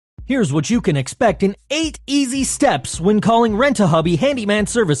Here's what you can expect in 8 easy steps when calling Rent-A-Hubby Handyman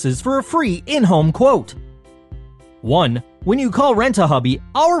Services for a free in-home quote. 1. When you call Rent-A-Hubby,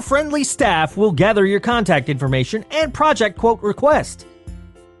 our friendly staff will gather your contact information and project quote request.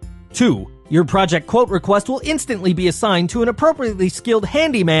 2. Your project quote request will instantly be assigned to an appropriately skilled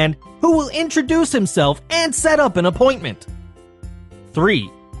handyman who will introduce himself and set up an appointment.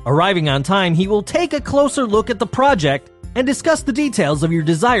 3. Arriving on time, he will take a closer look at the project and discuss the details of your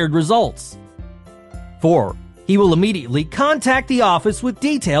desired results. 4. He will immediately contact the office with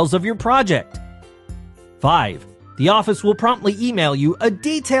details of your project. 5. The office will promptly email you a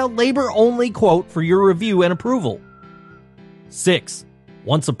detailed labor-only quote for your review and approval. 6.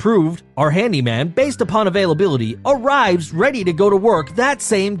 Once approved, our handyman, based upon availability, arrives ready to go to work that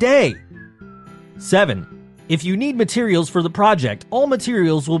same day. 7. If you need materials for the project, all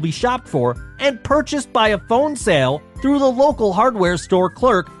materials will be shopped for and purchased by a phone sale through the local hardware store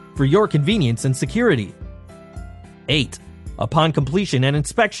clerk for your convenience and security. 8. Upon completion and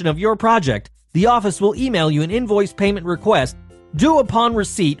inspection of your project, the office will email you an invoice payment request due upon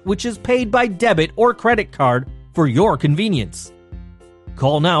receipt, which is paid by debit or credit card for your convenience.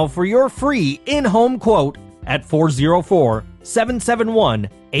 Call now for your free in-home quote at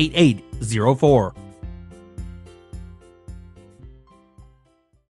 404-771-8804.